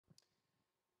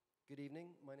Good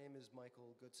evening. My name is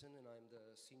Michael Goodson, and I'm the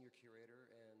Senior Curator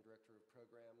and Director of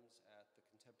Programs at the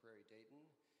Contemporary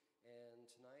Dayton. And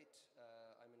tonight,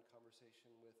 I'm in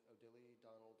conversation with Odili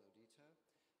Donald Odita,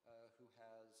 who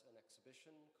has an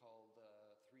exhibition called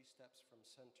Three Steps from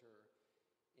Center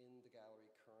in the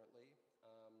gallery currently.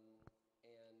 And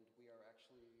we are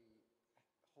actually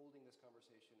holding this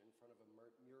conversation in front of a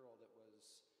mural that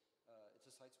was, it's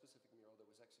a site-specific mural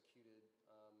that was executed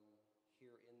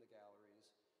here in the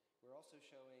galleries. We're also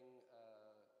showing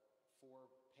 4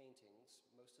 paintings,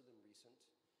 most of them recent.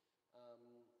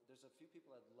 There's a few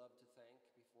people I'd love to thank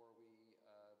before we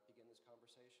begin this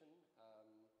conversation.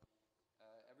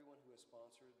 Everyone who has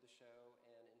sponsored the show,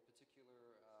 and in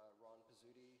particular Ron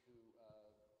Pizzuti, who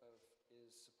both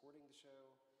is supporting the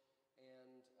show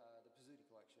and the Pizzuti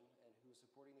Collection, and who is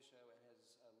supporting the show and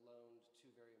has loaned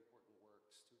 2 very important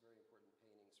works, 2 very important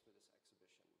paintings for this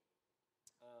exhibition.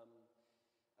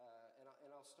 And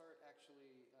I'll start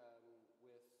actually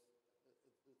with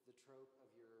the trope of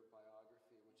your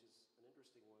biography, which is an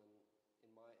interesting one,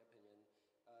 in my opinion.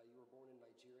 You were born in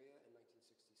Nigeria in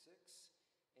 1966,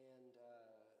 and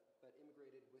but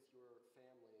immigrated with your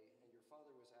family, and your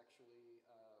father was actually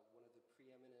one of the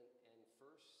preeminent and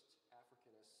first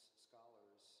Africanist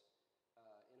scholars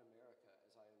in America,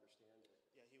 as I understand it.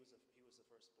 Yeah, he was the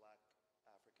first Black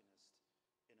Africanist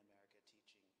in America,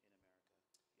 teaching in America.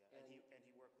 Yeah, and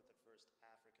he worked with the first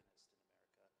Africanist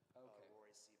in America,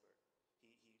 Roy Siebert. He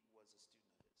was a student of his.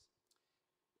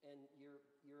 And your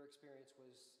experience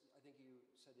was, I think you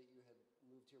said that you had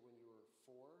moved here when you were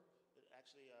 4?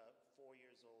 Actually, 4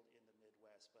 years old in the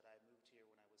Midwest, but I moved here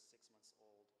when I was 6 months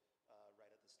old,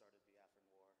 right at the start of the Biafran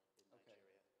War in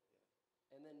Nigeria.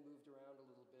 Yeah. And then moved around a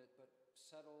little bit, but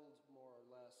settled more or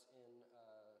less in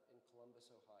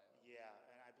Columbus, Ohio. Yeah,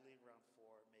 and I believe around 4,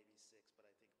 maybe 6, but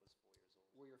I think it was 4 years old.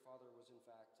 Where your father was, in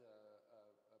fact, a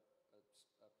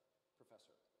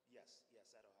professor. Yes,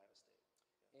 at Ohio State.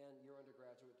 Yeah. And your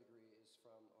undergraduate degree is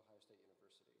from Ohio State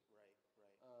University. Right.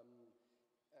 Your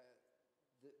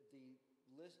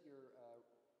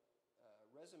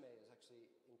resume is actually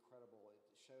incredible.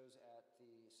 It shows at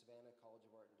the Savannah College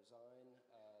of Art and Design,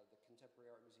 the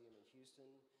Contemporary Art Museum in Houston,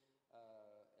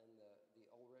 and the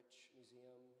Ulrich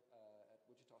Museum at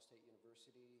Wichita State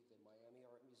University, the Miami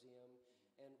Art Museum,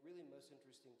 and really most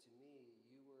interesting to me,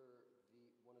 you were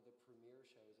one of the premier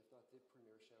shows, if not the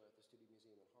premier show, at the Studio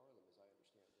Museum in Harlem, as I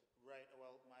understand it. Right.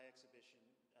 Well, my exhibition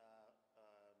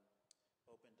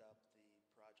opened up the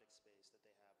project space that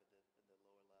they have in the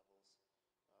lower levels.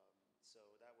 So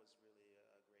that was really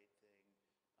a great thing to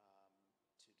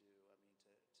do. I mean,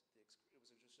 it was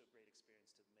just a great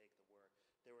experience to make the work.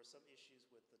 There were some issues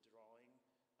with the drawing,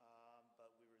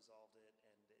 but we resolved it,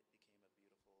 and it became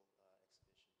a beautiful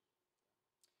exhibition.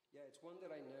 Yeah, it's one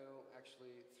that I know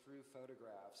actually through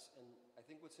photographs, and I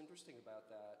think what's interesting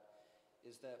about that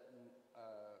is that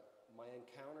my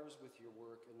encounters with your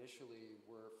work initially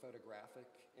were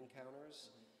photographic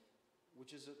encounters,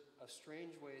 which is a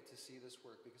strange way to see this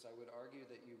work, because I would argue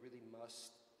that you really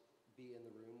must be in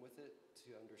the room with it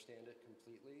to understand it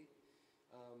completely,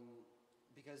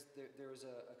 because there is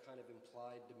a kind of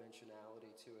implied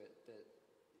dimensionality to it that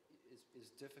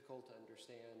is difficult to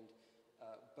understand,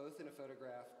 both in a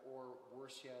photograph or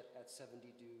worse yet at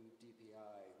 70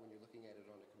 DPI when you're looking at it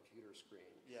on a computer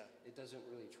screen. Yeah. It doesn't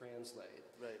really translate.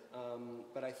 Right.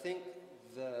 But I think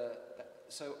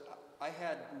so I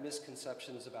had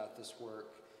misconceptions about this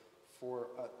work for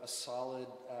a solid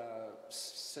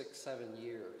 6-7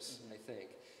 years, I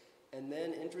think. And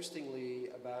then interestingly,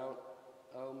 about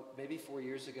maybe 4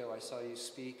 years ago, I saw you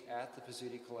speak at the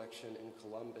Pizzuti Collection in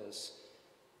Columbus,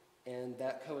 and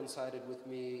that coincided with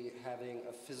me having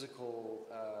a physical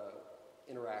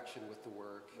interaction with the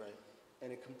work. Right.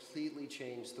 And it completely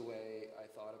changed the way I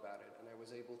thought about it. And I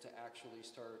was able to actually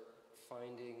start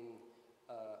finding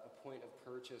a point of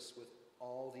purchase with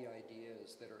all the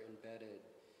ideas that are embedded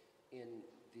in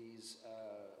these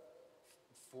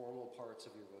formal parts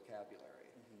of your vocabulary.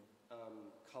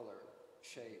 Color,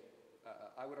 shape,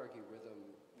 I would argue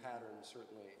rhythm, pattern,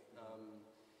 certainly.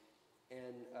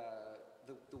 And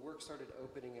the work started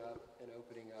opening up and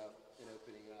opening up and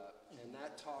opening up. And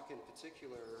that talk in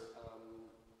particular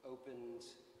opened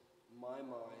my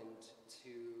mind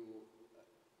to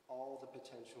all the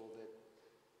potential that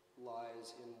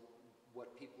lies in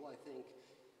what people, I think,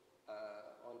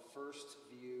 on first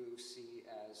view see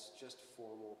as just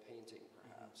formal painting,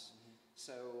 perhaps.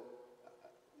 So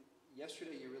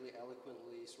yesterday you really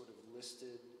eloquently sort of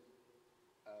listed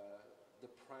the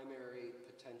primary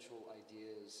potential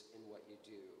ideas in what you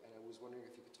do, and I was wondering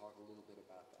if you could talk a little bit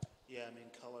about that. Yeah, I mean,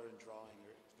 color and drawing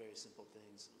are very simple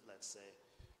things, let's say.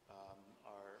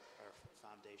 Are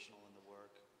foundational in the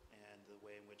work, and the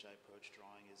way in which I approach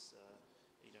drawing is,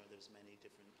 there's many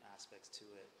different aspects to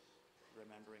it.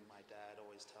 Remembering my dad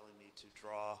always telling me to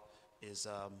draw is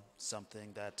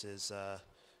something that is,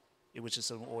 it was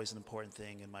just always an important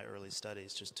thing in my early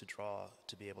studies, just to draw,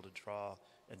 to be able to draw,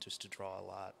 and just to draw a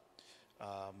lot.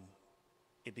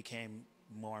 It became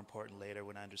more important later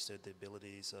when I understood the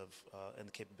abilities of and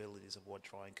the capabilities of what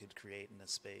drawing could create in a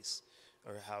space,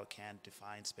 or how it can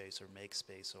define space or make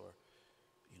space, or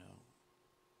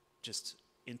just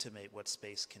intimate what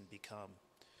space can become.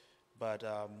 But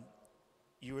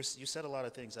you said a lot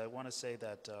of things. I want to say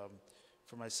that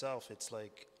for myself, it's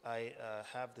like I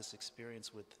have this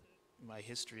experience with my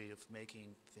history of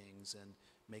making things and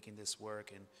making this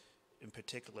work, and in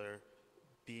particular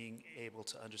being able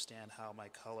to understand how my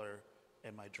color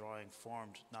and my drawing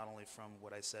formed, not only from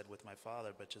what I said with my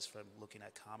father, but just from looking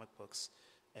at comic books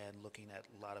and looking at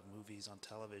a lot of movies on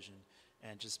television,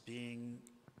 and just being,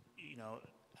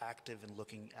 active and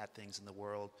looking at things in the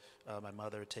world. My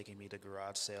mother taking me to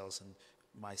garage sales, and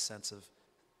my sense of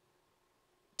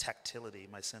tactility,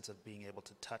 my sense of being able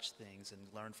to touch things and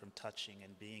learn from touching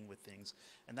and being with things.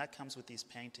 And that comes with these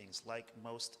paintings. Like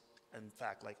most, in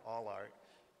fact, like all art,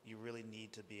 you really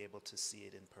need to be able to see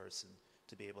it in person,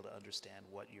 to be able to understand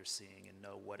what you're seeing and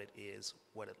know what it is,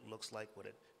 what it looks like, what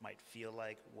it might feel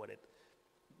like,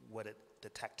 the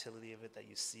tactility of it that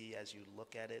you see as you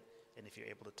look at it, and if you're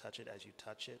able to touch it as you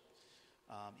touch it.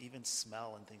 Even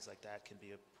smell and things like that can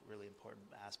be a really important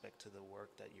aspect to the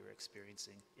work that you're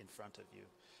experiencing in front of you.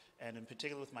 And in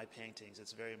particular with my paintings,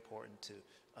 it's very important to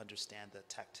understand the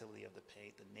tactility of the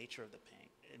paint, the nature of the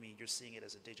paint. I mean, you're seeing it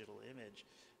as a digital image,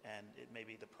 and it may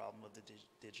be the problem of the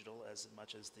digital as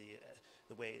much as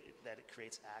the way that it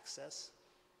creates access.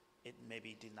 It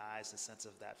maybe denies the sense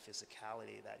of that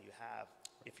physicality that you have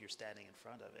if you're standing in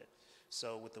front of it.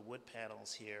 So with the wood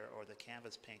panels here, or the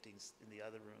canvas paintings in the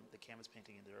other room, the canvas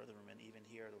painting in the other room, and even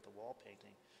here with the wall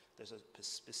painting, there's a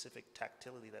specific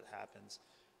tactility that happens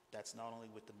that's not only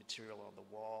with the material on the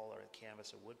wall or a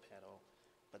canvas or wood panel,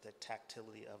 but the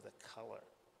tactility of the color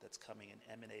that's coming and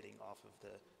emanating off of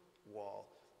the wall.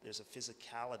 There's a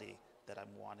physicality that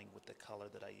I'm wanting with the color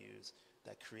that I use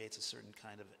that creates a certain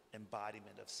kind of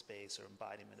embodiment of space or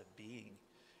embodiment of being.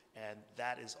 And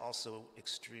that is also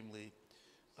extremely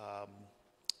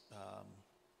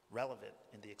relevant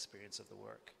in the experience of the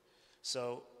work.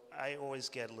 So I always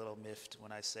get a little miffed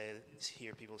when I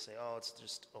hear people say, oh, it's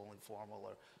just only formal,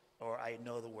 or I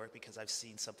know the work because I've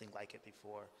seen something like it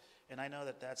before. And I know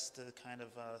that that's the kind of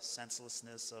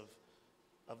senselessness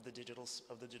of the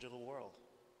digital world.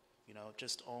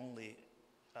 Just only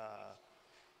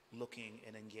looking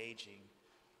and engaging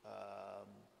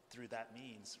through that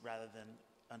means, rather than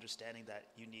understanding that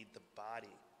you need the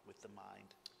body with the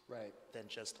mind, right, than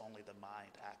just only the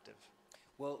mind active.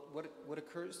 Well, what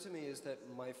occurs to me is that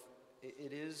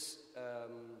it is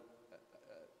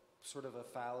sort of a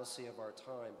fallacy of our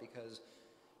time, because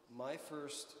my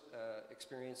first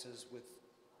experiences with,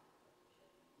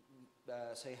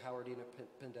 say, Howardina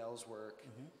Pindel's work,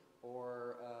 Mm-hmm.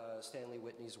 or Stanley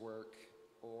Whitney's work,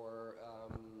 or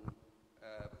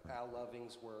Al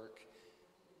Loving's work,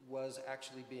 was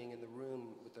actually being in the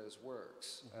room with those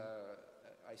works.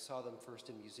 Mm-hmm. I saw them first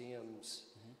in museums.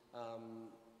 Mm-hmm.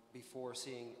 Before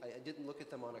seeing, I didn't look at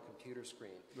them on a computer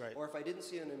screen. Right. Or if I didn't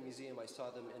see them in a museum, I saw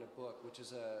them in a book, which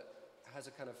has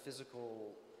a kind of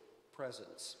physical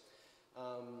presence.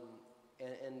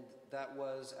 And that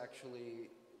was actually,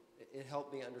 it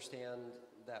helped me understand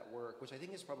that work, which I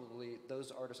think is probably,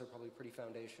 those artists are probably pretty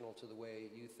foundational to the way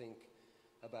you think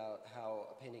about how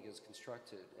a painting is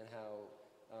constructed, and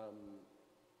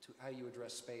how you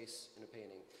address space in a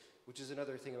painting, which is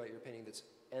another thing about your painting that's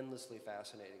endlessly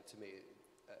fascinating to me.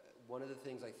 One of the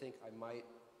things I think I might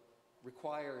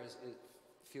require is, it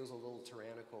feels a little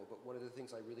tyrannical, but one of the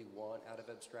things I really want out of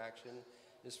abstraction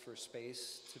is for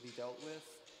space to be dealt with,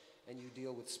 and you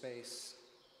deal with space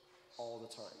all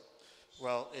the time.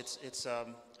 Well,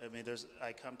 I mean,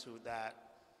 I come to that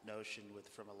notion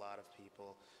from a lot of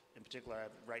people. In particular,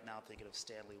 I'm right now thinking of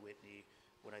Stanley Whitney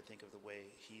when I think of the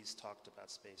way he's talked about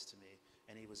space to me,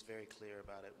 and he was very clear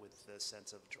about it with the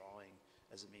sense of drawing,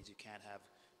 as it means you can't have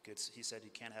good, he said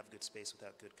you can't have good space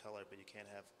without good color, but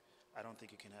I don't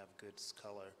think you can have good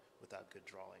color without good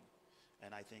drawing.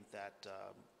 And I think that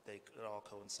it all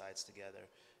coincides together.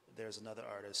 There's another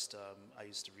artist I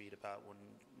used to read about when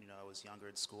I was younger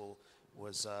in school,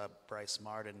 was Bryce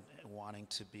Martin, wanting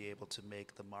to be able to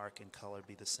make the mark and color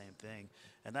be the same thing.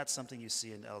 And that's something you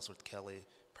see in Ellsworth Kelly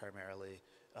primarily,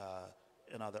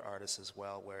 and other artists as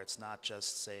well, where it's not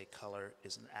just, say, color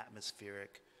is an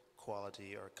atmospheric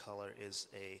quality, or color is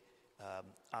a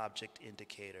object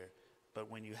indicator. But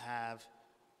when you have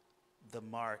the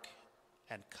mark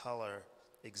and color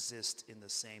exist in the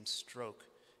same stroke,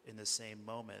 in the same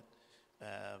moment,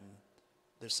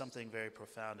 there's something very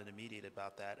profound and immediate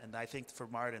about that. And I think for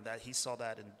Martin, that he saw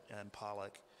that in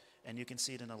Pollock, and you can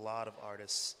see it in a lot of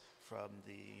artists from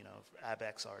the,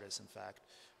 Abex artists, in fact,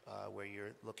 where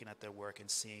you're looking at their work and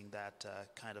seeing that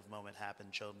kind of moment happen.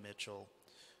 Joe Mitchell,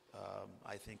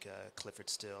 I think Clifford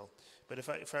Still. But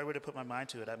if I were to put my mind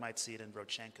to it, I might see it in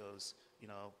Rodchenko's,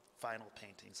 final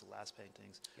paintings, the last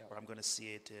paintings, or I'm going to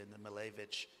see it in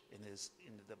Malevich in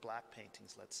the black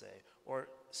paintings, let's say, or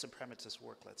Suprematist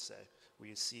work, let's say, where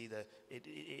you see that it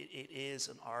is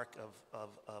an arc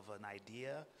of an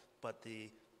idea, but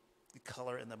the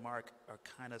color and the mark are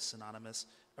kind of synonymous,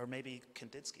 or maybe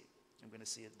Kandinsky. I'm going to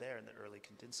see it there in the early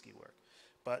Kandinsky work.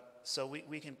 But so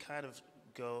we can kind of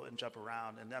go and jump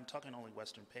around, and I'm talking only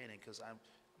Western painting because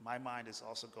my mind is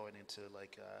also going into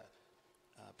like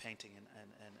painting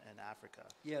in Africa,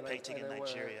 painting in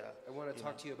Nigeria. I want to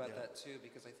talk to you about that too,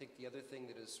 because I think the other thing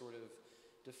that has sort of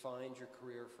defined your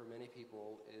career for many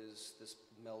people is this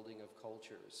melding of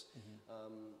cultures.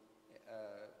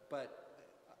 But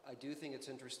I do think it's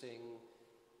interesting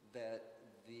that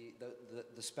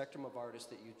the spectrum of artists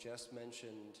that you just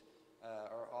mentioned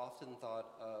are often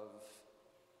thought of,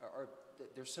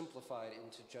 they're simplified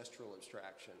into gestural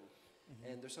abstraction.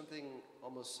 And there's something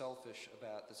almost selfish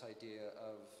about this idea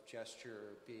of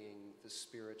gesture being the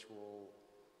spiritual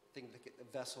thing,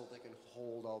 a vessel that can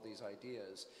hold all these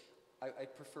ideas.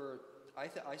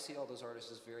 I see all those artists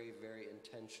as very, very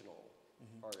intentional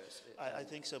artists. I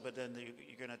think so, but then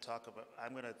you're going to talk about,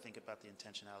 I'm going to think about the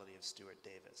intentionality of Stuart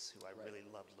Davis, who I really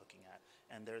loved looking at.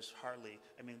 And there's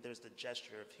there's the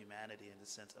gesture of humanity in the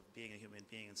sense of being a human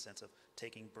being, in the sense of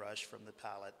taking brush from the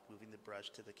palette, moving the brush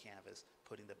to the canvas,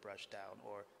 putting the brush down,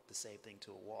 or the same thing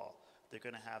to a wall. They're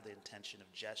going to have the intention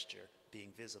of gesture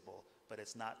being visible, but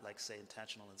it's not like, say,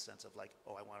 intentional in the sense of like,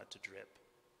 oh, I want it to drip,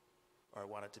 or I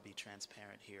want it to be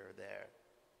transparent here or there,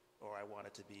 or I want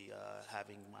it to be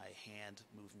having my hand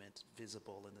movement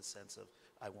visible in the sense of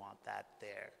I want that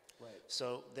there. Right.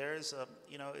 So there's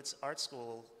it's art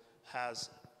school has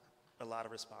a lot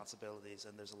of responsibilities,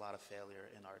 and there's a lot of failure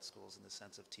in art schools in the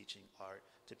sense of teaching art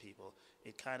to people.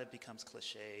 It kind of becomes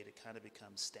cliched, it kind of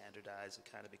becomes standardized,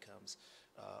 it kind of becomes,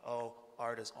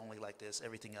 art is only like this,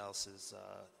 everything else is,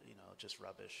 just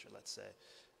rubbish, let's say.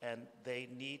 And they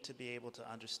need to be able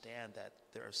to understand that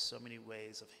there are so many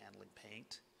ways of handling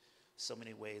paint, so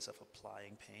many ways of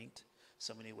applying paint,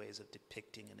 so many ways of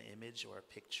depicting an image or a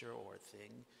picture or a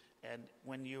thing. And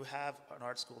when you have an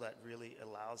art school that really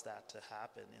allows that to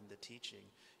happen in the teaching,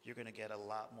 you're going to get a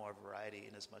lot more variety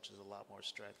in as much as a lot more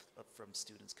strength from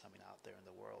students coming out there in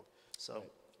the world. So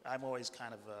I'm always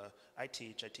kind of, I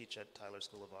teach at Tyler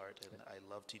School of Art, and I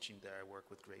love teaching there. I work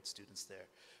with great students there.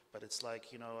 But it's like,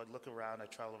 I look around, I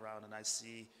travel around, and I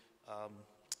see,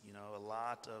 a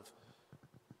lot of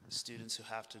students who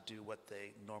have to do what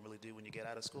they normally do when you get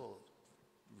out of school,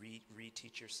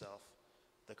 reteach yourself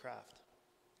the craft.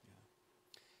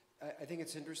 I think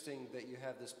it's interesting that you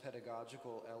have this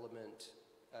pedagogical element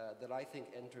that I think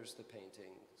enters the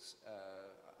paintings.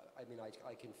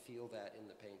 I can feel that in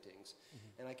the paintings.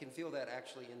 And I can feel that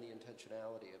actually in the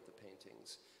intentionality of the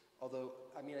paintings. Although,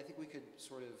 I think we could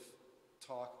sort of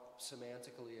talk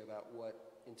semantically about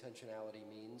what intentionality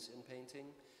means in painting.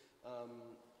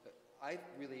 I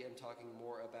really am talking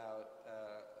more about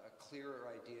a clearer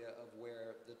idea of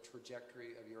where the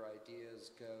trajectory of your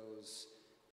ideas goes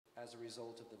as a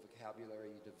result of the vocabulary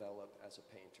you develop as a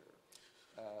painter,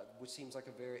 which seems like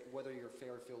whether you're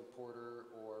Fairfield Porter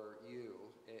or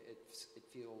it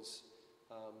feels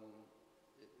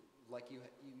like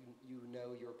you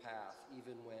know your path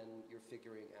even when you're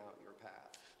figuring out your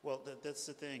path. Well, that's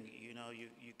the thing,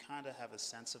 you kind of have a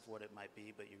sense of what it might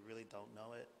be, but you really don't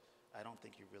know it. I don't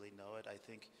think you really know it. I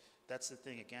think that's the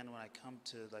thing, again, when I come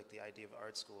to like the idea of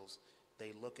art schools,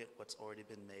 they look at what's already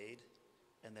been made,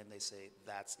 and then they say,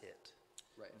 that's it.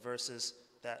 Right. Versus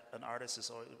that an artist is,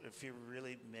 if you're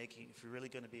really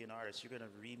going to be an artist, you're going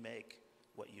to remake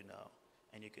what you know,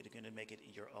 and you're going to make it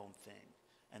your own thing.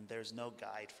 And there's no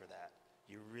guide for that.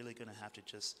 You're really going to have to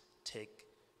just take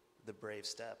the brave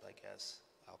step, I guess,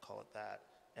 I'll call it that,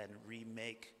 and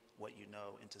remake what you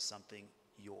know into something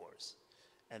yours.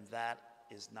 And that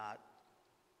is not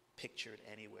pictured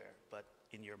anywhere but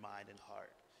in your mind and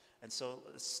heart. And so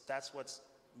that's what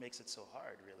makes it so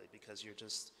hard, really, because you're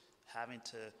just having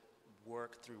to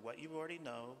work through what you already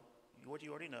know,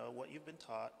 what you've been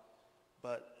taught,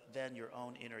 but then your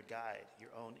own inner guide, your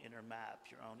own inner map,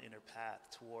 your own inner path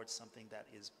towards something that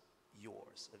is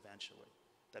yours eventually.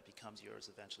 that becomes yours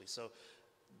eventually. So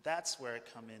that's where I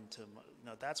come into,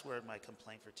 that's where my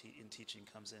complaint for in teaching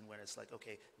comes in, when it's like,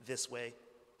 okay, this way,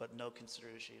 but no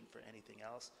consideration for anything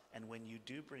else. And when you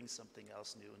do bring something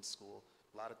else new in school,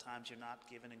 a lot of times you're not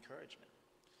given encouragement.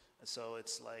 And so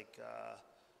it's like,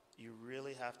 you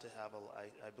really have to have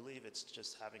I believe it's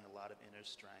just having a lot of inner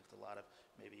strength, a lot of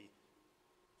maybe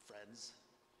friends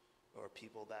or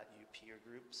people that peer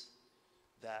groups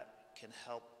that can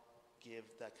help give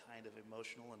that kind of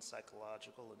emotional and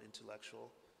psychological and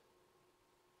intellectual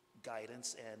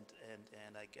guidance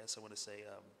and I guess I want to say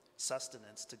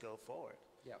sustenance to go forward.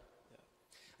 Yeah.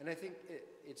 And I think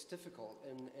it's difficult,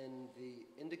 and the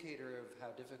indicator of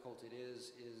how difficult it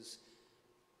is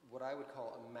what I would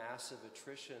call a massive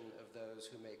attrition of those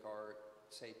who make art,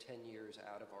 say 10 years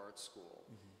out of art school.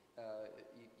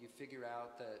 You figure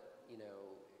out that,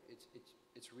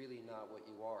 it's really not what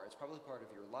you are. It's probably part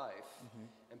of your life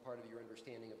and part of your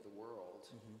understanding of the world.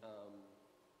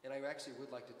 And I actually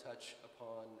would like to touch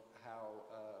upon how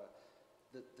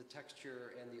the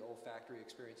texture and the olfactory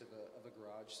experience of a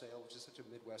garage sale, which is such a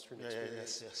Midwestern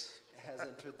experience, has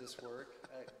entered this work.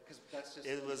 Because that's just...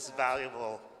 It was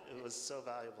valuable. It was so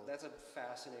valuable. That's a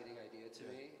fascinating idea to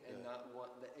me, and not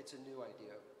one. It's a new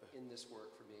idea in this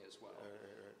work for me as well.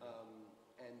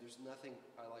 And there's nothing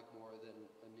I like more than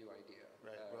a new idea.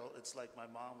 Right. Well, it's like my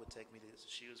mom would take me to.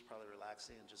 She was probably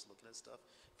relaxing and just looking at stuff.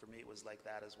 For me, it was like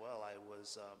that as well. I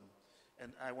was,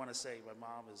 and I want to say, my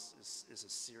mom is a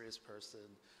serious person.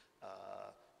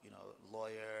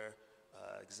 Lawyer,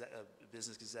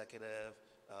 business executive,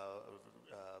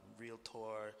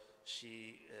 realtor.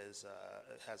 She has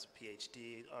a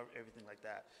PhD, everything like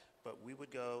that. But we would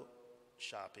go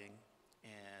shopping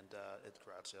and at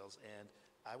garage sales, and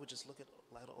I would just look at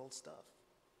a lot of old stuff.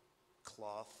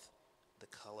 Cloth, the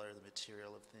color, the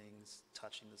material of things,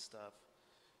 touching the stuff,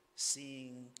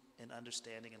 seeing and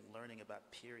understanding and learning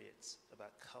about periods,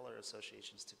 about color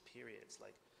associations to periods,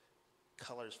 like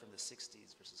colors from the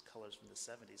 60s versus colors from the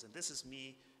 70s. And this is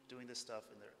me doing this stuff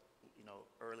in the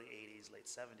early 80s, late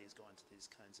 70s, going to these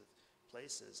kinds of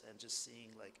places and just seeing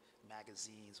like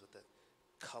magazines with the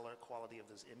color quality of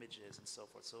those images and so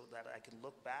forth, so that I can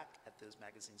look back at those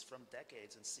magazines from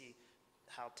decades and see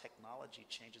how technology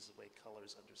changes the way color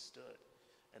is understood.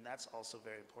 And that's also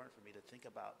very important for me to think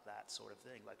about that sort of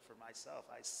thing. Like for myself,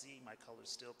 I see my colors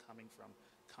still coming from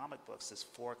comic books, this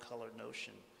 4-color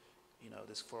notion,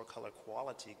 this 4-color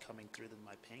quality coming through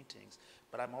my paintings.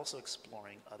 But I'm also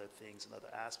exploring other things and other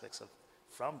aspects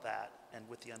from that, and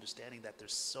with the understanding that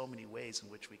there's so many ways in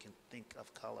which we can think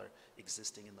of color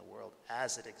existing in the world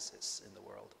as it exists in the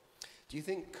world. Do you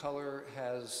think color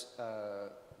has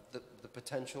the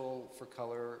potential for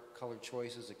color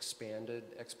choice has expanded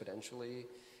exponentially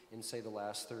in, say, the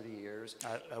last 30 years?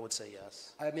 I would say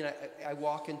yes. I mean, I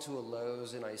walk into a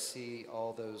Lowe's and I see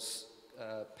all those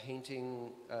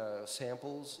painting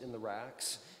samples in the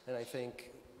racks, and I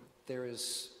think there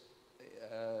is...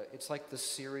 it's like the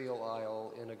cereal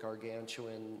aisle in a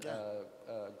gargantuan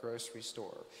grocery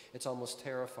store. It's almost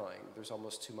terrifying. There's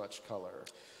almost too much color.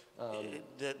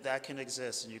 That can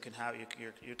exist, and you can have.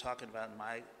 You're talking about, in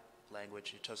my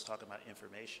language, you're just talking about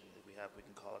information. We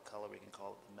can call it color. We can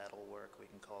call it the metal work. We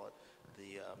can call it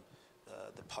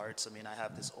the parts. I mean, I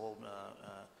have this old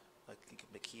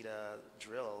Makita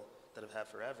drill that I've had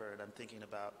forever, and I'm thinking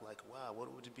about like, wow,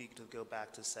 what would it be to go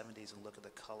back to the 70s and look at the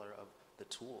color of the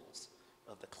tools,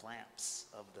 of the clamps,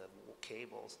 of the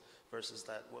cables, versus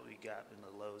what we got in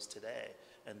the Lowe's today.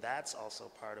 And that's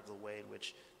also part of the way in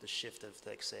which the shift of,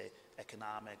 like, say,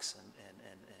 economics and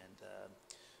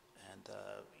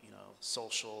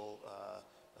social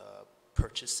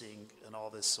purchasing and all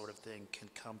this sort of thing can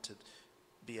come to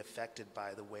be affected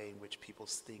by the way in which people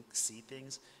see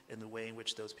things, and the way in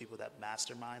which those people that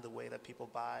mastermind the way that people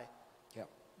buy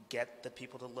get the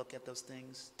people to look at those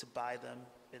things, to buy them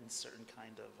in certain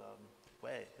kind of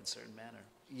way, in certain manner.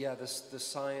 Yeah, the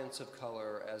science of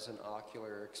color as an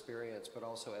ocular experience, but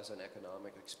also as an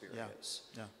economic experience,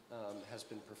 has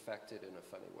been perfected in a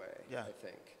funny way, I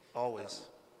think. Always.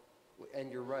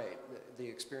 And you're right, the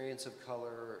experience of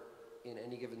color in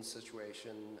any given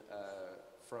situation,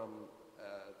 from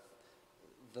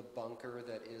the bunker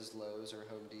that is Lowe's or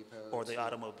Home Depot. Or the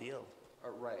automobile.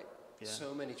 Right. Yeah.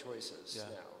 So many choices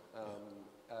now.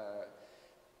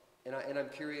 And I'm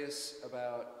curious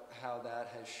about how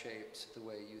that has shaped the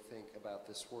way you think about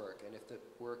this work, and if the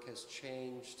work has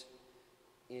changed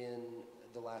in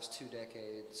the last 2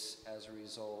 decades as a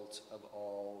result of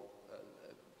all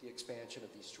the expansion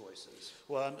of these choices.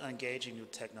 Well, I'm engaging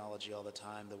with technology all the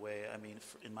time. The way, I mean,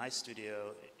 in my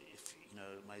studio, if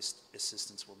my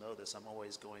assistants will know this. I'm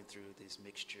always going through these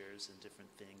mixtures and different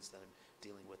things that I'm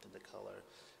dealing with in the color.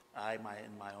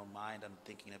 In my own mind, I'm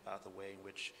thinking about the way in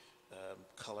which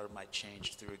color might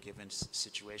change through a given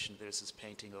situation. There's this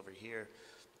painting over here.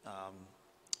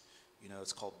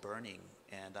 It's called Burning,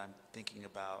 and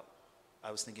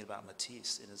I was thinking about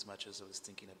Matisse in as much as I was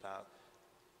thinking about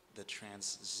the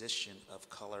transition of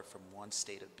color from one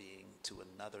state of being to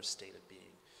another state of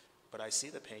being. But I see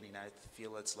the painting, I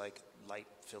feel it's like light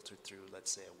filtered through,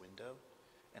 let's say, a window,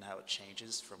 and how it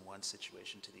changes from one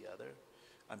situation to the other.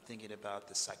 I'm thinking about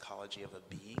the psychology of a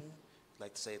being,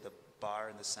 like say the bar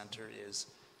in the center is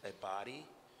a body,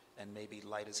 and maybe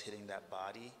light is hitting that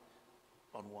body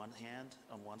on one hand,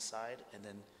 on one side, and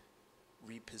then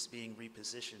being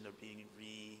repositioned or being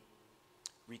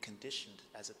reconditioned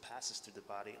as it passes through the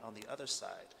body on the other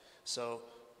side. So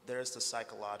there's the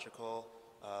psychological,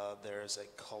 there's a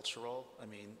cultural,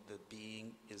 the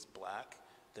being is black.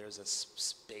 There's a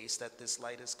space that this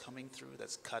light is coming through,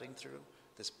 that's cutting through,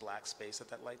 this black space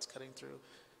that light's cutting through.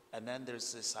 And then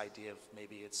there's this idea of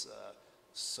maybe it's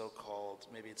so-called,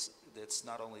 maybe it's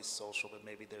not only social, but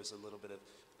maybe there's a little bit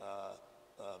of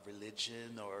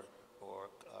religion or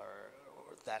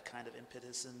that kind of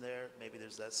impetus in there. Maybe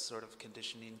there's that sort of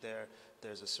conditioning there.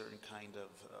 There's a certain kind of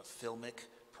filmic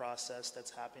process that's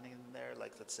happening in there.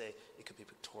 Like, let's say it could be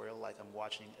pictorial, like I'm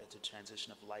watching the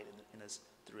transition of light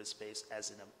through a space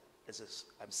as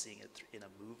I'm seeing it in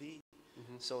a movie.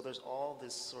 Mm-hmm. So there's all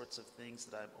these sorts of things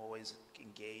that I'm always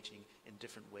engaging in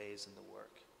different ways in the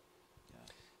work.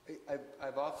 Yeah.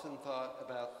 I've often thought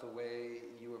about the way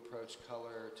you approach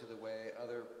color to the way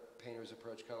other painters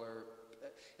approach color,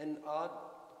 and odd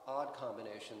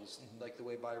combinations, mm-hmm. like the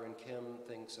way Byron Kim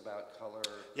thinks about color.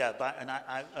 Yeah, and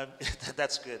I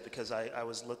that's good, because I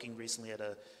was looking recently at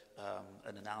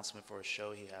an announcement for a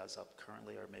show he has up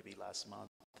currently, or maybe last month,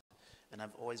 and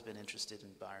I've always been interested in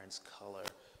Byron's color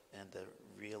and the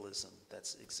realism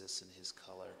that exists in his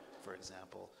color, for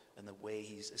example, and the way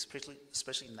he's,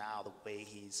 especially now, the way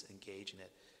he's engaging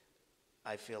it.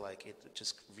 I feel like it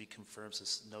just reconfirms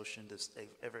this notion, this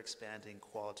ever-expanding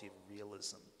quality of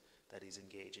realism that he's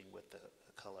engaging with the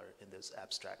color in those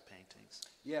abstract paintings.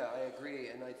 Yeah, I agree,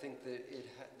 and I think that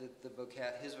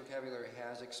his vocabulary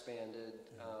has expanded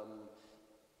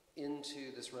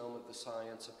into this realm of the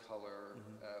science of color,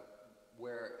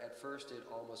 where at first it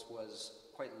almost was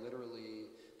quite literally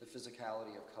the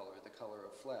physicality of color, the color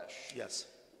of flesh. Yes.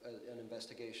 An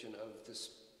investigation of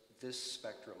this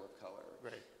spectrum of color.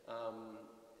 Right.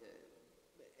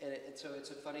 And so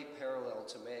it's a funny parallel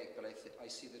to make, but I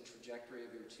see the trajectory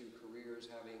of your two careers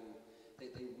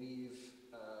they weave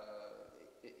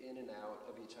in and out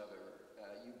of each other.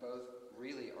 You both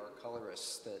really are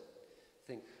colorists that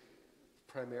think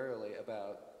primarily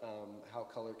about how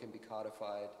color can be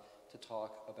codified to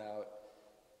talk about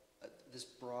this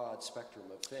broad spectrum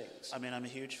of things. I'm a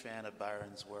huge fan of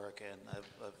Byron's work, and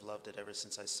I've loved it ever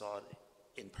since I saw it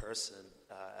in person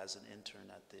as an intern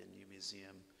at the New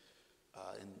Museum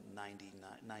in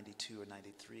 92 or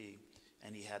 93,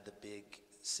 and he had the big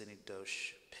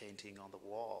Synecdoche painting on the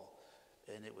wall,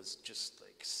 and it was just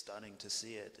like stunning to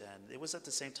see it. And it was at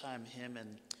the same time him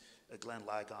and Glenn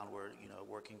Ligon were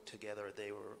working together.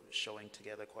 They were showing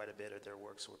together quite a bit, or their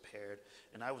works were paired,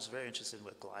 and I was very interested in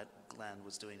what Glenn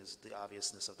was doing, is the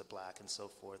obviousness of the black and so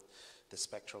forth, the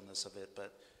spectralness of it.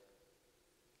 But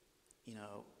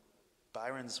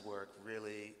Byron's work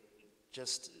really,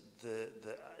 just the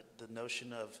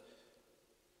notion of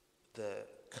the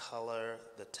color,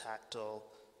 the tactile,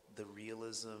 the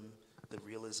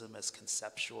realism as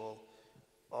conceptual,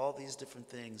 all these different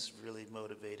things really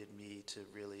motivated me to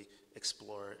really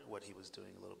explore what he was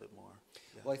doing a little bit more.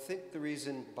 Yeah. Well, I think the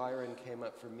reason Byron came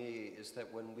up for me is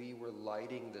that when we were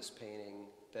lighting this painting,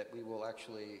 that we will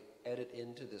actually edit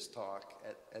into this talk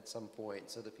at some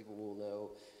point so that people will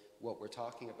know what we're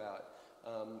talking about.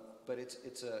 But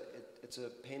it's a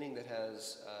painting that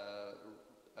has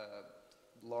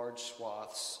large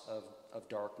swaths of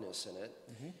darkness in it,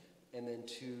 mm-hmm. and then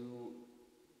two,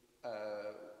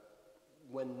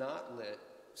 when not lit,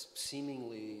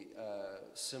 seemingly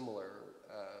similar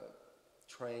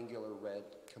triangular red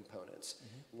components.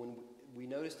 Mm-hmm. When we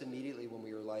noticed immediately when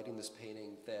we were lighting this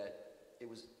painting that it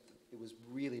was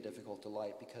really difficult to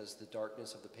light, because the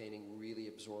darkness of the painting really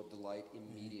absorbed the light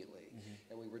immediately.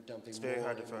 Mm-hmm. And we were dumping more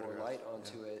and more light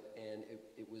onto it, and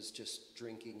it was just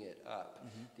drinking it up.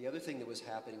 Mm-hmm. The other thing that was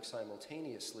happening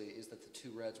simultaneously is that the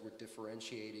two reds were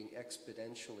differentiating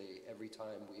exponentially every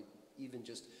time we even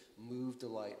just moved the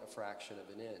light a fraction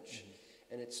of an inch.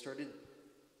 Mm-hmm. And it started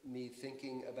me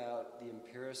thinking about the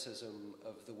empiricism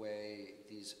of the way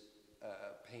these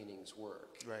paintings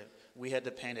work. Right. We had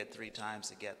to paint it 3 times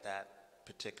to get that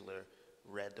particular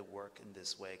red to work in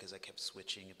this way, because I kept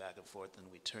switching it back and forth, and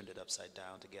we turned it upside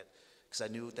down to get, because I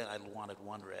knew that I wanted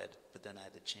one red, but then I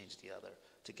had to change the other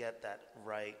to get that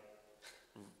right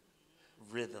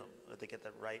rhythm, or to get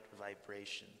that right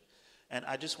vibration. And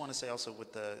I just want to say also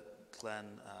with the Glenn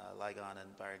Ligon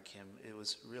and Byron Kim, it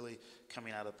was really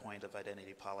coming out of the point of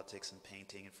identity politics and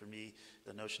painting. And for me,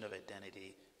 the notion of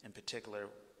identity, in particular,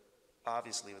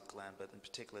 obviously with Glenn, but in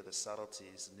particular the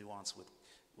subtleties, the nuance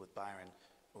with Byron,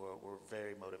 were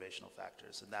very motivational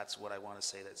factors. And that's what I want to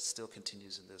say that still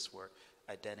continues in this work,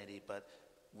 identity, but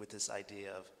with this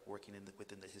idea of working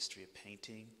within the history of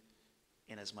painting,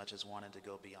 in as much as wanting to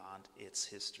go beyond its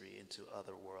history into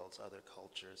other worlds, other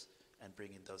cultures, and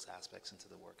bringing those aspects into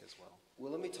the work as well.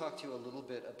 Well, let me talk to you a little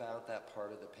bit about that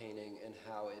part of the painting and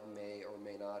how it may or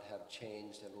may not have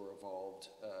changed and or evolved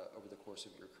over the course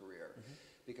of your career. Mm-hmm.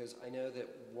 Because I know that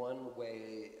one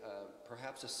way,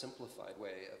 perhaps a simplified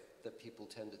way that people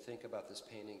tend to think about this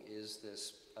painting is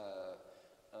this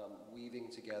weaving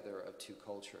together of 2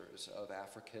 cultures, of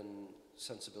African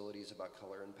sensibilities about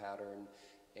color and pattern,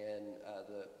 and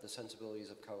the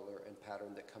sensibilities of color and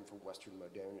pattern that come from Western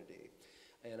modernity.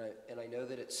 And I know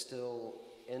that it still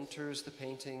enters the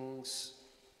paintings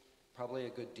probably a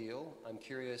good deal. I'm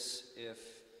curious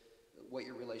what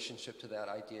your relationship to that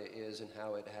idea is and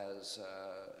how it has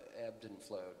ebbed and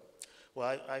flowed.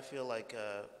 Well, I feel like,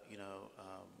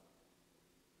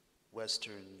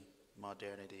 Western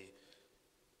modernity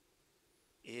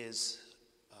is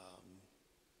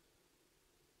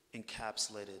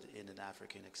encapsulated in an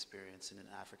African experience, in an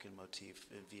African motif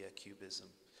via Cubism.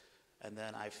 And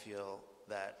then I feel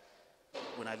that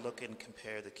when I look and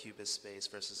compare the Cubist space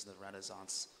versus the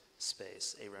Renaissance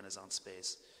space, a Renaissance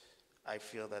space, I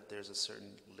feel that there's a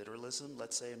certain literalism,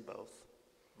 let's say, in both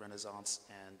Renaissance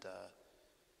and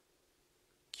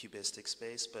Cubistic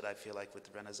space, but I feel like with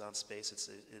the Renaissance space, it's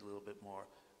a little bit more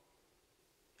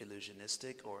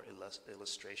illusionistic or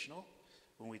illustrational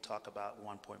when we talk about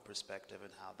one-point perspective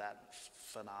and how that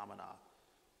phenomena,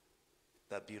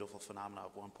 that beautiful phenomena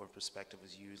of one-point perspective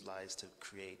is utilized to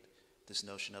create this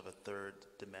notion of a third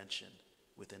dimension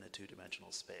within a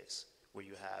 2-dimensional space, where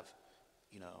you have,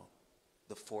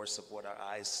 the force of what our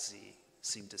eyes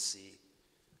seem to see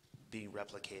being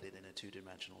replicated in a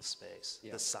 2-dimensional space,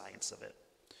 yeah. The science of it.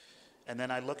 And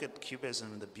then I look at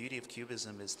Cubism, and the beauty of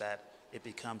Cubism is that it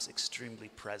becomes extremely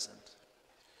present.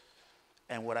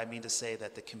 And what I mean to say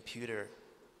that the computer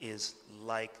is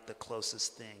like the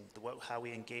closest thing, how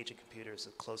we engage a computer is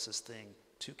the closest thing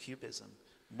to Cubism,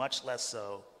 much less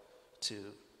so to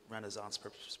Renaissance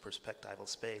perspectival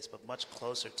space, but much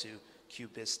closer to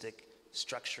Cubistic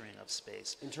structuring of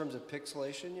space. In terms of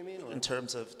pixelation, you mean? Or? In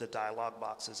terms of the dialog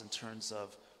boxes, in terms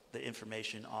of the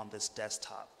information on this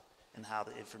desktop, and how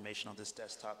the information on this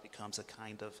desktop becomes a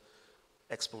kind of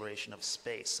exploration of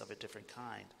space of a different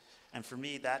kind. And for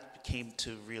me, that came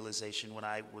to realization when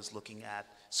I was looking at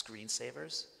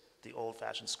screensavers, the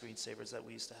old-fashioned screensavers that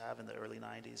we used to have in the early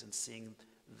 90s, and seeing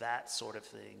that sort of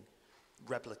thing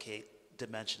replicate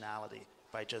dimensionality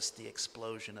by just the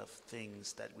explosion of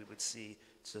things that we would see,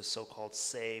 to so-called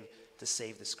save the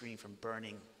screen from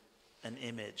burning an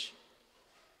image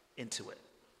into it.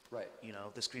 Right.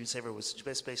 The screensaver was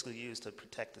just basically used to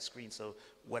protect the screen, so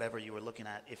whatever you were looking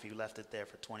at, if you left it there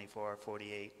for 24,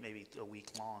 48, maybe a week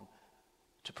long,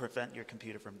 to prevent your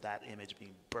computer from that image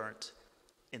being burnt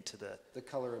into the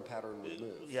color and pattern would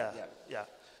move. Yeah.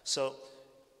 So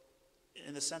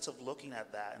in the sense of looking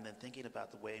at that and then thinking about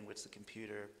the way in which the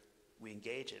computer, we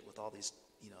engage it with all these,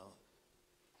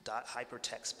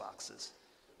 hypertext boxes,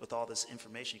 with all this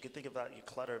information. You can think about your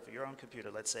clutter of your own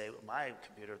computer, let's say my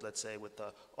computer, let's say with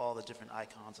all the different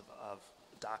icons of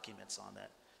documents on it,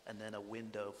 and then a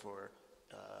window for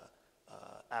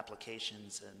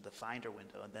applications, and the Finder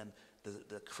window, and then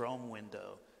the Chrome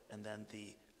window, and then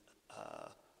the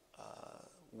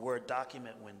Word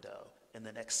document window, and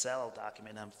then Excel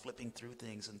document. I'm flipping through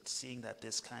things and seeing that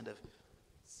this kind of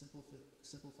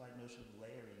simplified notion of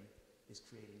layering is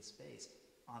creating space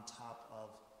on top of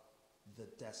the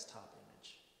desktop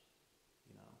image,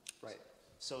 Right.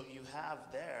 So you have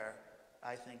there,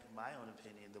 I think, my own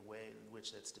opinion, the way in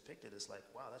which it's depicted is like,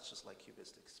 wow, that's just like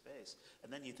cubistic space.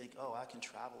 And then you think, oh, I can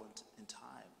travel in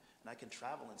time, and I can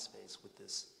travel in space with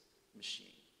this machine.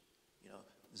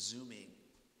 Zooming,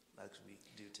 like we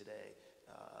do today,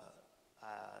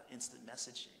 instant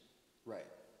messaging. Right.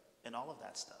 And all of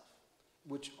that stuff.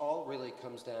 Which all really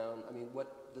comes down,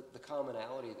 what the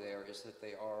commonality there is that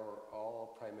they are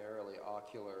all primarily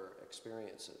ocular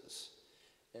experiences.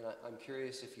 And I'm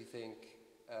curious if you think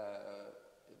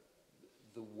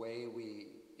the way we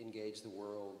engage the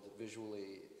world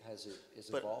visually is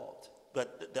But- evolved.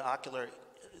 But the ocular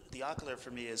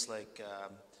for me is like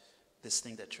this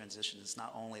thing that transitions. It's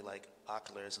not only like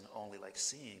ocular isn't only like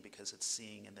seeing, because it's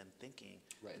seeing and then thinking,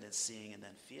 Right. and then seeing and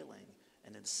then feeling,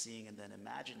 and then seeing and then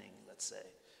imagining, let's say.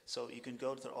 So you can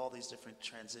go through all these different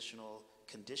transitional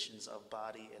conditions of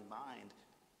body and mind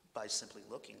by simply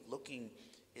looking. Looking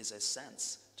is a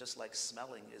sense, just like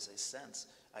smelling is a sense.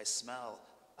 I smell,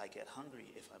 I get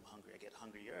hungry. If I'm hungry, I get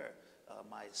hungrier.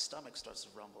 My stomach starts to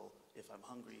rumble if I'm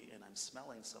hungry and I'm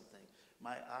smelling something.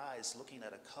 My eyes, looking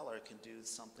at a color, can do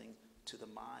something to the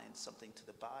mind, something to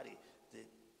the body. The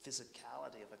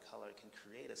physicality of a color can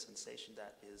create a sensation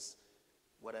that is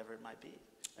whatever it might be.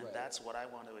 And Right. that's what I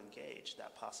want to engage,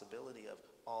 that possibility of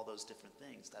all those different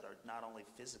things that are not only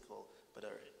physical, but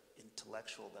are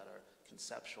intellectual, that are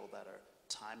conceptual, that are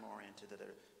time-oriented, that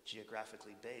are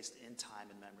geographically based in time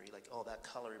and memory. Like, oh, that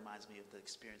color reminds me of the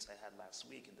experience I had last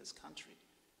week in this country,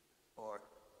 or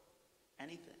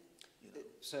anything. You know?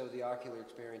 So the ocular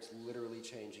experience literally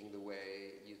changing the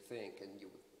way you think, and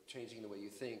changing the way you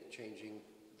think, changing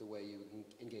the way you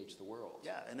engage the world.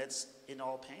 Yeah, and it's in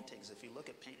all paintings. If you look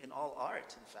at in all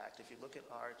art, in fact, if you look at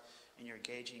art and you're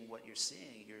gauging what you're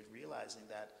seeing, you're realizing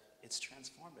that it's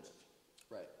transformative.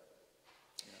 Right.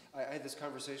 I had this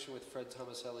conversation with Fred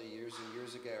Tomaselli years and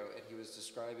years ago, and he was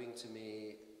describing to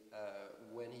me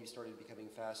when he started becoming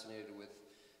fascinated with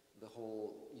the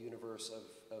whole universe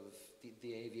of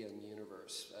the avian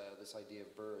universe, this idea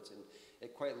of birds. And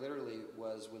it quite literally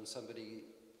was when somebody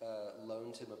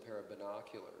loaned him a pair of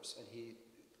binoculars. And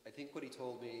I think what he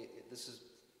told me, this is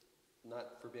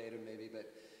not verbatim maybe,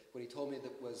 but what he told me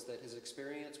was that his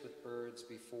experience with birds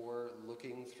before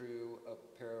looking through a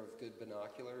pair of good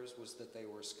binoculars was that they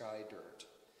were sky dirt.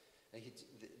 And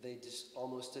they just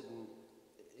almost didn't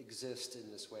exist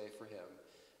in this way for him.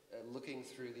 Looking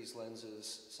through these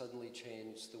lenses suddenly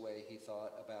changed the way he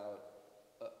thought about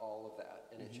all of that,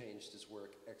 and it changed his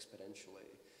work exponentially.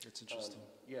 It's interesting.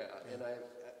 And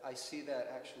I see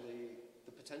that actually,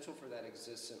 the potential for that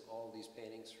exists in all these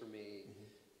paintings for me,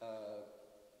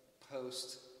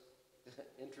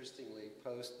 interestingly,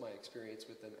 post my experience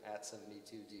with them at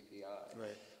 72 DPI.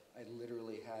 Right. I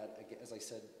literally had, as I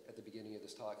said at the beginning of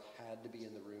this talk, had to be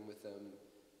in the room with them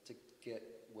to get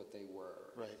what they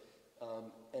were. Right.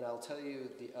 And I'll tell you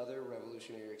the other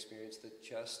revolutionary experience that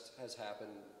just has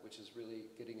happened, which is really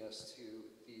getting us to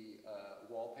the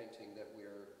wall painting that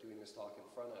we're doing this talk in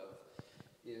front of,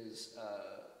 is,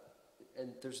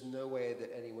 and there's no way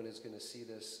that anyone is going to see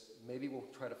this. Maybe we'll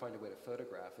try to find a way to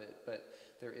photograph it, but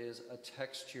there is a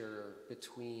texture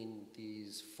between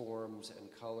these forms and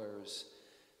colors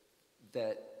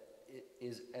that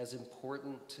is as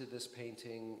important to this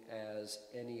painting as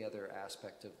any other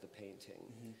aspect of the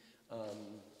painting.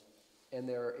 And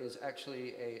there is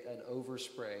actually an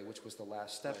overspray, which was the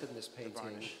last step in this painting,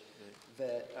 varnish,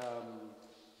 that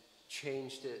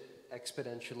changed it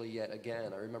exponentially yet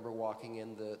again. I remember walking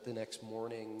in the next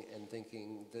morning and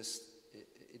thinking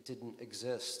it didn't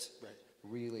exist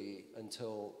really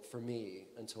for me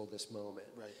until this moment.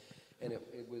 Right. And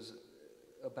it was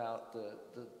about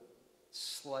the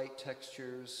slight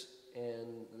textures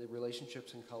and the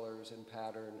relationships in colors and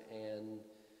pattern and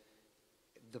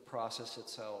the process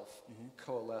itself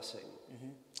coalescing.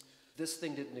 This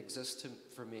thing didn't exist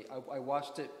for me. I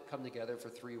watched it come together for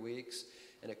 3 weeks,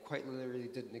 and it quite literally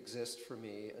didn't exist for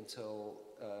me until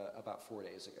about 4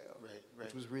 days ago. Right.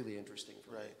 Which was really interesting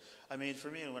for me. Right. I mean,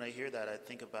 for me, when I hear that, I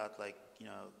think about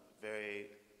very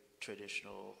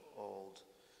traditional, old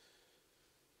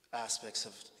aspects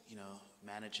of,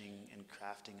 managing and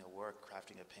crafting a work,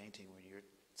 crafting a painting. When you're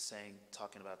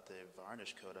talking about the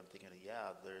varnish code, I'm thinking,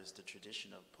 there's the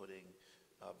tradition of putting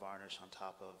varnish on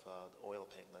top of oil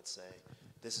paint, let's say.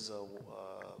 This is a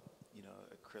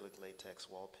acrylic latex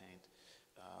wall paint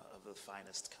of the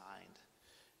finest kind.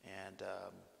 And,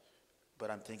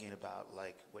 but I'm thinking about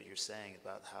what you're saying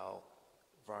about how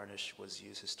varnish was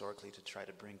used historically to try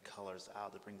to bring colors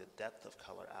out, to bring the depth of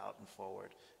color out and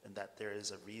forward, and that there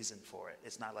is a reason for it.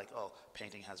 It's not like,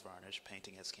 painting has varnish,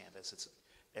 painting has canvas. It's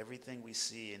everything we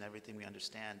see and everything we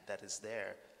understand that is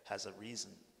there has a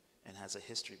reason and has a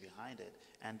history behind it.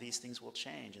 And these things will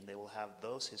change, and they will have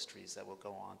those histories that will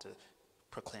go on to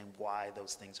proclaim why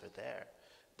those things are there.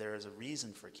 There is a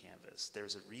reason for canvas.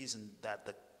 There's a reason that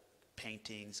the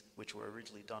paintings, which were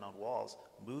originally done on walls,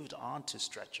 moved on to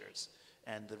stretchers.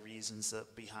 And the reasons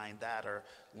behind that are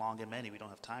long and many. We don't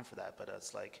have time for that, but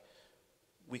it's like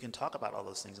we can talk about all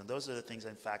those things. And those are the things,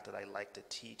 in fact, that I like to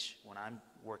teach when I'm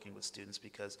working with students,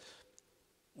 because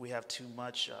we have too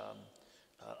much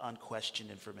unquestioned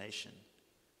information.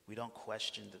 We don't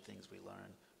question the things we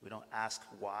learn. We don't ask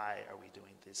why are we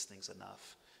doing these things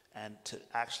enough. And to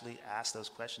actually ask those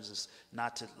questions is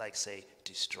not to, like, say,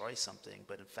 destroy something,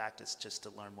 but in fact it's just to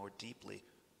learn more deeply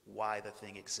why the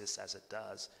thing exists as it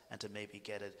does, and to maybe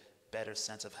get a better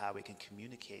sense of how we can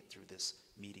communicate through this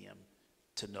medium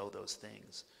to know those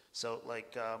things. So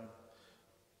like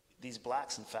these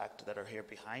blacks, in fact, that are here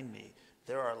behind me,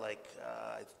 there are like,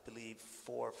 I believe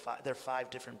 4 or 5, there are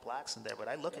 5 different blacks in there, but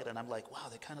I look at it and I'm like, wow,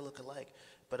 they kind of look alike.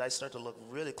 But I start to look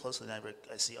really closely and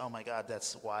I see, oh my God,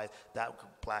 that's why that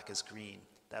black is green,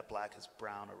 that black is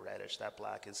brown or reddish, that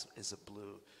black is a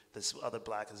blue, this other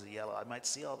black is a yellow. I might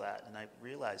see all that, and I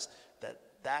realize that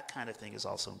that kind of thing is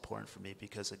also important for me,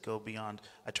 because I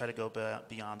try to go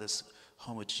beyond this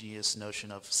homogeneous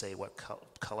notion of, say, what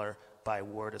color by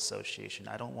word association.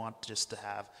 I don't want just to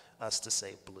have us to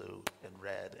say blue and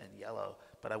red and yellow,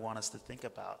 but I want us to think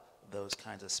about those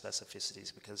kinds of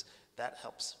specificities, because that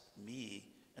helps me,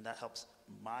 and that helps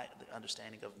the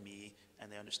understanding of me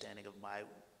and the understanding of my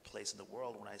place in the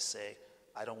world when I say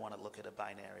I don't want to look at a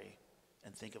binary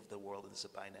and think of the world as a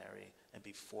binary and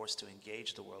be forced to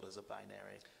engage the world as a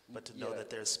binary, but to know that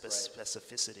there's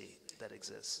specificity that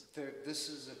exists. This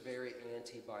is a very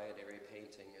anti-binary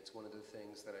painting. It's one of the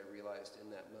things that I realized in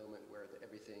that moment where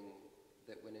everything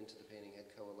that went into the painting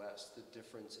had coalesced. The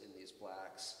difference in these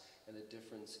blacks and the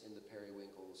difference in the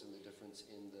periwinkles and the difference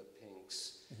in the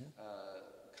pinks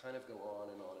kind of go on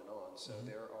and on and on. So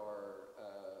there are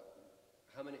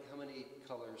how many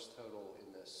colors total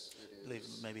in this? I believe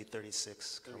maybe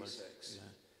 36 colors. 36. Yeah.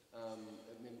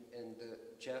 And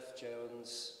Jeff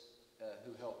Jones,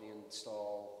 who helped me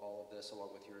install all of this,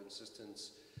 along with your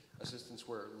assistants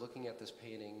were looking at this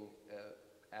painting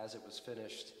as it was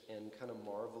finished and kind of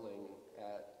marveling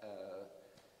at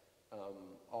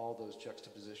all those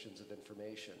juxtapositions of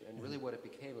information. And really what it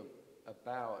became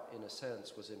about, in a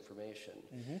sense, was information.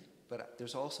 But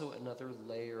there's also another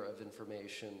layer of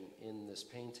information in this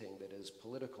painting that is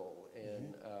political.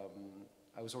 And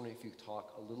I was wondering if you could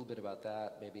talk a little bit about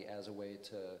that, maybe as a way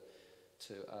to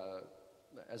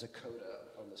as a coda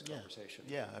on this conversation.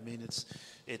 Yeah, I mean, it's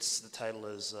the title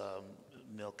is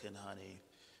Milk and Honey.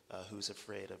 Who's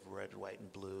afraid of red, white,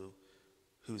 and blue?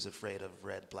 Who's afraid of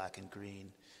red, black, and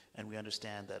green? And we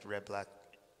understand that red, white,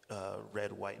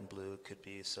 and blue could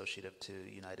be associative to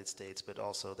the United States, but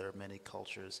also there are many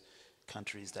countries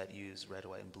that use red,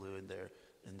 white, and blue in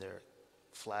their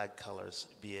flag colors,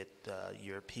 be it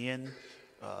European,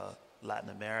 Latin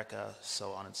America,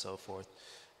 so on and so forth.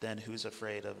 Then who's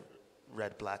afraid of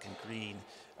red, black, and green?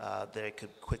 They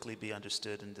could quickly be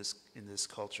understood in this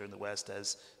culture in the West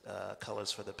as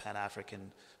colors for the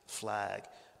Pan-African flag,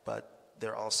 but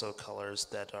they're also colors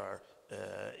that are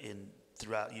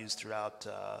used throughout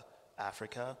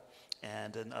Africa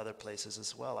and in other places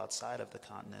as well outside of the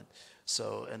continent.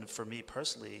 So, and for me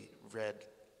personally, red,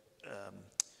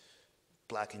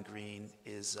 black, and green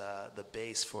is the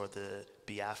base for the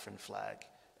Biafran flag.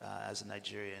 As a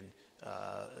Nigerian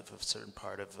of a certain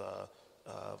part of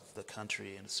the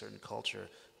country and a certain culture,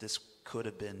 this could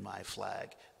have been my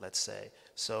flag, let's say.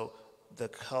 So the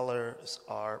colors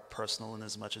are personal in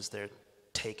as much as they're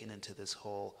taken into this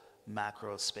whole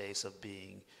macro space of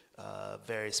being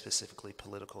very specifically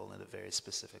political in a very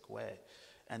specific way.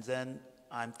 And then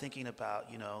I'm thinking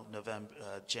about,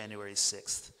 January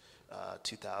 6th,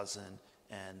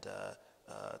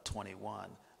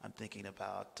 2021. I'm thinking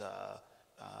about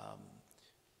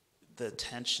the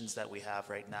tensions that we have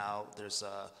right now. There's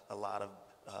a lot of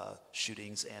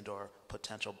shootings and or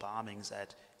potential bombings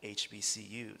at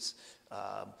HBCUs.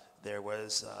 There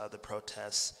was the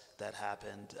protests that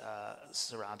happened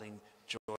surrounding George